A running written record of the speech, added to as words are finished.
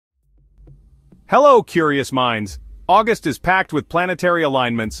Hello, curious minds! August is packed with planetary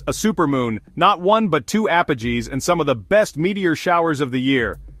alignments, a supermoon, not one but two apogees, and some of the best meteor showers of the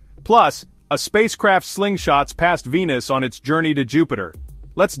year. Plus, a spacecraft slingshots past Venus on its journey to Jupiter.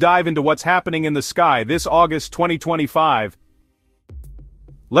 Let's dive into what's happening in the sky this August 2025.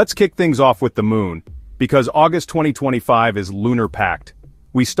 Let's kick things off with the moon, because August 2025 is lunar-packed.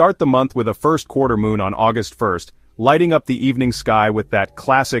 We start the month with a first quarter moon on August 1st, lighting up the evening sky with that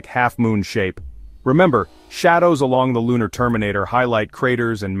classic half-moon shape. Remember, shadows along the lunar terminator highlight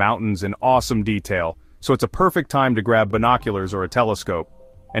craters and mountains in awesome detail, so it's a perfect time to grab binoculars or a telescope.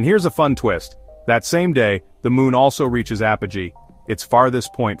 And here's a fun twist. That same day, the moon also reaches apogee, its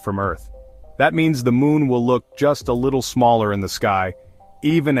farthest point from Earth. That means the moon will look just a little smaller in the sky,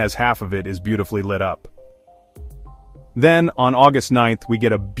 even as half of it is beautifully lit up. Then, on August 9th, we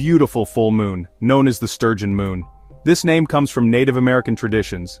get a beautiful full moon, known as the sturgeon moon. This name comes from Native American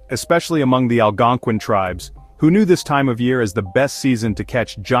traditions, especially among the Algonquin tribes, who knew this time of year as the best season to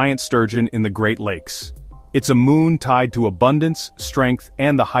catch giant sturgeon in the Great Lakes. It's a moon tied to abundance, strength,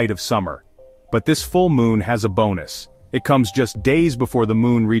 and the height of summer. But this full moon has a bonus. It comes just days before the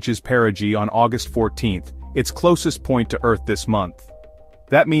moon reaches perigee on August 14th, its closest point to Earth this month.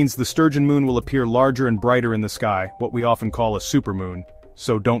 That means the sturgeon moon will appear larger and brighter in the sky, what we often call a supermoon,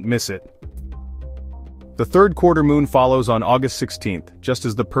 so don't miss it. The third quarter moon follows on August 16th, just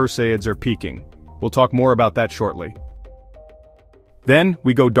as the Perseids are peaking. We'll talk more about that shortly. Then,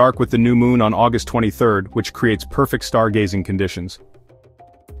 we go dark with the new moon on August 23rd, which creates perfect stargazing conditions.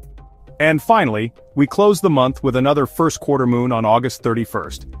 And finally, we close the month with another first quarter moon on August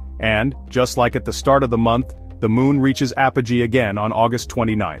 31st. And, just like at the start of the month, the moon reaches apogee again on August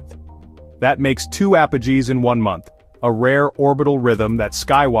 29th. That makes two apogees in 1 month, a rare orbital rhythm that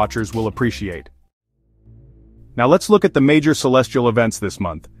skywatchers will appreciate. Now let's look at the major celestial events this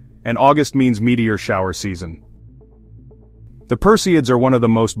month, and August means meteor shower season. The Perseids are one of the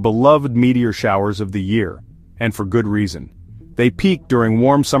most beloved meteor showers of the year, and for good reason. They peak during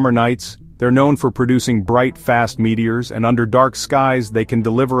warm summer nights, they're known for producing bright, fast meteors, and under dark skies they can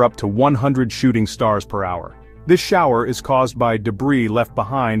deliver up to 100 shooting stars per hour. This shower is caused by debris left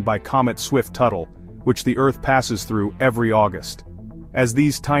behind by Comet Swift-Tuttle, which the Earth passes through every August. As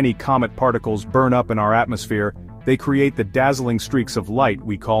these tiny comet particles burn up in our atmosphere, they create the dazzling streaks of light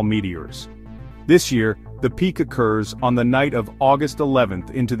we call meteors. This year, the peak occurs on the night of August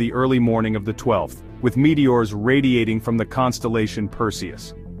 11th into the early morning of the 12th, with meteors radiating from the constellation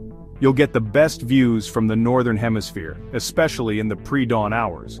Perseus. You'll get the best views from the northern hemisphere, especially in the pre-dawn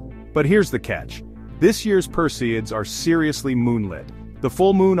hours. But here's the catch. This year's Perseids are seriously moonlit. The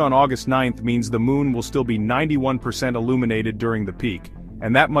full moon on August 9th means the moon will still be 91% illuminated during the peak,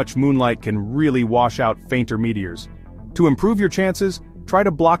 and that much moonlight can really wash out fainter meteors. To improve your chances, try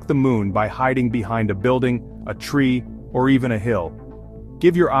to block the moon by hiding behind a building, a tree, or even a hill.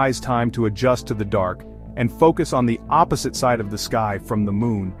 Give your eyes time to adjust to the dark, and focus on the opposite side of the sky from the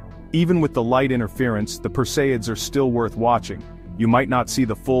moon. Even with the light interference, the Perseids are still worth watching. You might not see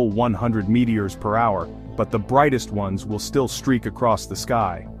the full 100 meteors per hour, but the brightest ones will still streak across the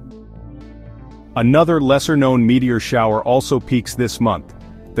sky. Another lesser-known meteor shower also peaks this month,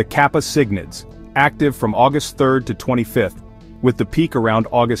 the Kappa Cygnids, active from August 3rd to 25th, with the peak around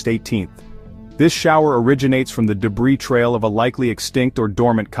August 18th. This shower originates from the debris trail of a likely extinct or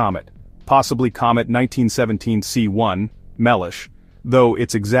dormant comet, possibly Comet 1917 C1, Mellish, though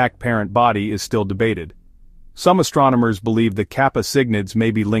its exact parent body is still debated. Some astronomers believe the Kappa Cygnids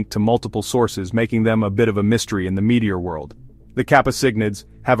may be linked to multiple sources, making them a bit of a mystery in the meteor world. The Kappa Cygnids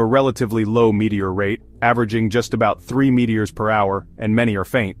have a relatively low meteor rate, averaging just about 3 meteors per hour, and many are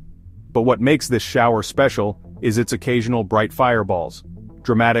faint. But what makes this shower special is its occasional bright fireballs,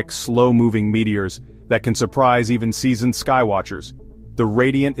 dramatic, slow-moving meteors that can surprise even seasoned skywatchers. The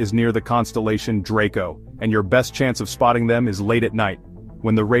radiant is near the constellation Draco, and your best chance of spotting them is late at night,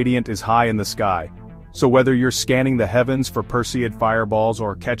 when the radiant is high in the sky. So whether you're scanning the heavens for Perseid fireballs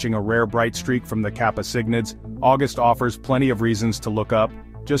or catching a rare bright streak from the Kappa Cygnids, August offers plenty of reasons to look up.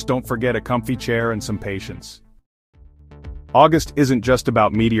 Just don't forget a comfy chair and some patience. August isn't just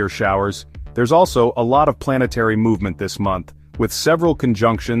about meteor showers, there's also a lot of planetary movement this month, with several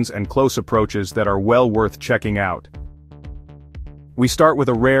conjunctions and close approaches that are well worth checking out. We start with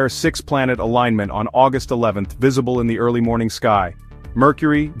a rare 6-planet alignment on August 11th visible in the early morning sky.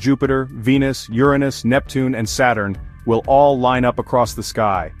 Mercury, Jupiter, Venus, Uranus, Neptune, and Saturn will all line up across the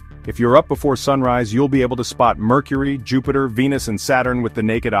sky. If you're up before sunrise, you'll be able to spot Mercury, Jupiter, Venus, and Saturn with the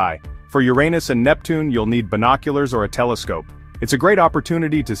naked eye. For Uranus and Neptune, you'll need binoculars or a telescope. It's a great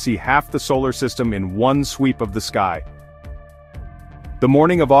opportunity to see half the solar system in one sweep of the sky. The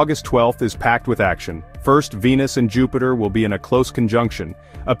morning of August 12th is packed with action. First, Venus and Jupiter will be in a close conjunction,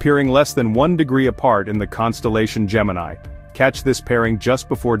 appearing less than 1 degree apart in the constellation Gemini. Catch this pairing just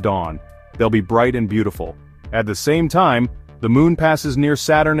before dawn. They'll be bright and beautiful. At the same time, the moon passes near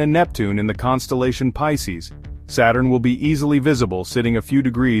Saturn and Neptune in the constellation Pisces. Saturn will be easily visible, sitting a few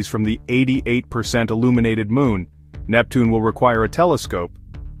degrees from the 88% illuminated moon. Neptune will require a telescope,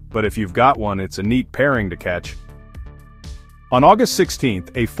 but if you've got one, it's a neat pairing to catch. On August 16th,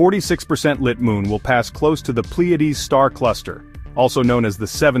 a 46% lit moon will pass close to the Pleiades star cluster, also known as the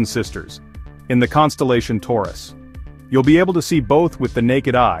Seven Sisters, in the constellation Taurus. You'll be able to see both with the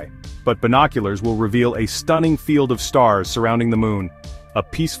naked eye, but binoculars will reveal a stunning field of stars surrounding the moon, a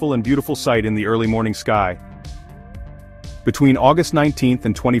peaceful and beautiful sight in the early morning sky. Between August 19th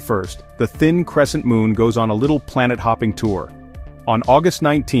and 21st, the thin crescent moon goes on a little planet-hopping tour. On August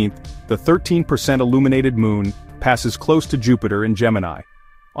 19th, the 13% illuminated moon passes close to Jupiter in Gemini.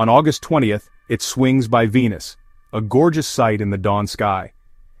 On August 20th, it swings by Venus, a gorgeous sight in the dawn sky.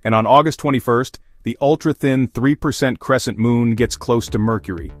 And on August 21st, the ultra-thin 3% crescent moon gets close to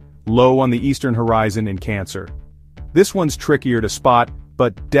Mercury, low on the eastern horizon in Cancer. This one's trickier to spot,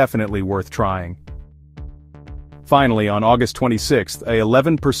 but definitely worth trying. Finally, on August 26th, a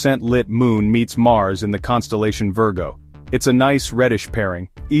 11% lit moon meets Mars in the constellation Virgo. It's a nice reddish pairing,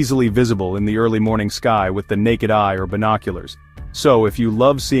 easily visible in the early morning sky with the naked eye or binoculars. So if you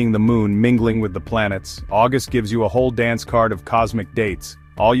love seeing the moon mingling with the planets, August gives you a whole dance card of cosmic dates.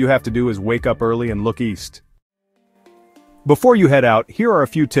 All you have to do is wake up early and look east. Before you head out, here are a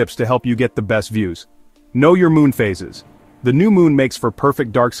few tips to help you get the best views. Know your moon phases. The new moon makes for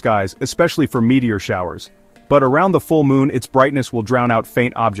perfect dark skies, especially for meteor showers. But around the full moon, its brightness will drown out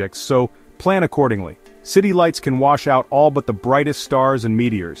faint objects, so plan accordingly. City lights can wash out all but the brightest stars and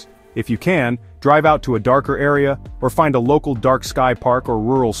meteors. If you can, drive out to a darker area, or find a local dark sky park or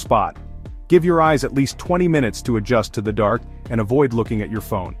rural spot. Give your eyes at least 20 minutes to adjust to the dark, and avoid looking at your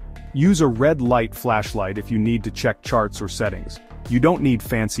phone. Use a red light flashlight if you need to check charts or settings. You don't need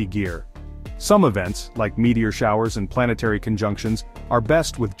fancy gear. Some events, like meteor showers and planetary conjunctions, are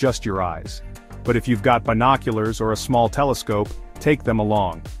best with just your eyes. But if you've got binoculars or a small telescope, take them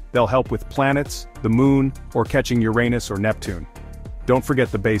along. They'll help with planets, the moon, or catching Uranus or Neptune. Don't forget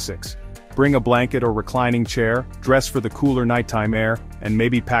the basics. Bring a blanket or reclining chair, dress for the cooler nighttime air, and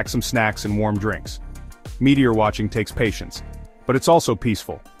maybe pack some snacks and warm drinks. Meteor watching takes patience, but it's also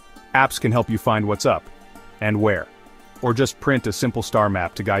peaceful. Apps can help you find what's up, and where. Or just print a simple star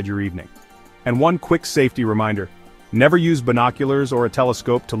map to guide your evening. And one quick safety reminder: never use binoculars or a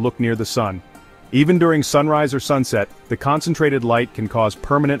telescope to look near the sun. Even during sunrise or sunset, the concentrated light can cause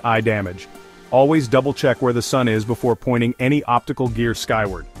permanent eye damage. Always double-check where the sun is before pointing any optical gear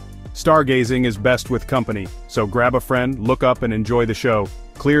skyward. Stargazing is best with company, so grab a friend, look up and enjoy the show.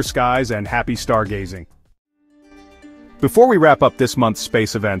 Clear skies and happy stargazing. Before we wrap up this month's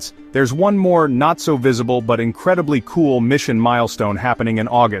space events, there's one more not-so-visible but incredibly cool mission milestone happening in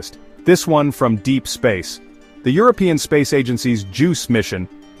August. This one from deep space. The European Space Agency's JUICE mission,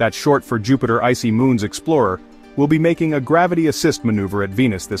 that's short for Jupiter Icy Moons Explorer, will be making a gravity assist maneuver at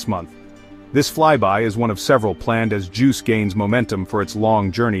Venus this month. This flyby is one of several planned as JUICE gains momentum for its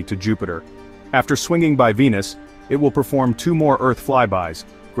long journey to Jupiter. After swinging by Venus, it will perform 2 more Earth flybys,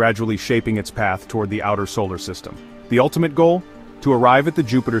 gradually shaping its path toward the outer solar system. The ultimate goal? To arrive at the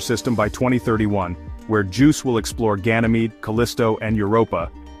Jupiter system by 2031, where JUICE will explore Ganymede, Callisto, and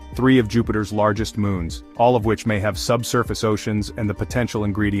Europa, 3 of Jupiter's largest moons, all of which may have subsurface oceans and the potential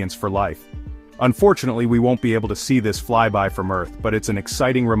ingredients for life. Unfortunately, we won't be able to see this flyby from Earth, but it's an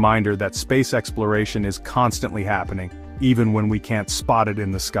exciting reminder that space exploration is constantly happening, even when we can't spot it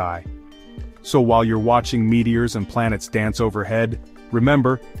in the sky. So while you're watching meteors and planets dance overhead,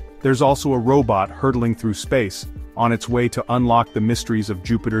 remember, there's also a robot hurtling through space, on its way to unlock the mysteries of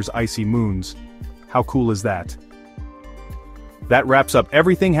Jupiter's icy moons. How cool is that? That wraps up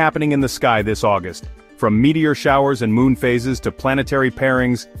everything happening in the sky this August, from meteor showers and moon phases to planetary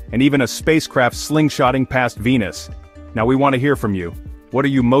pairings, and even a spacecraft slingshotting past Venus. Now we want to hear from you. What are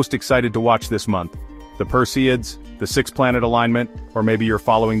you most excited to watch this month? The Perseids, the 6-planet alignment, or maybe you're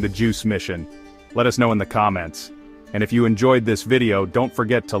following the JUICE mission? Let us know in the comments. And if you enjoyed this video, don't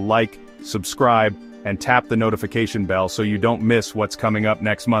forget to like, subscribe, and tap the notification bell so you don't miss what's coming up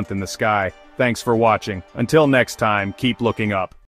next month in the sky. Thanks for watching. Until next time, keep looking up.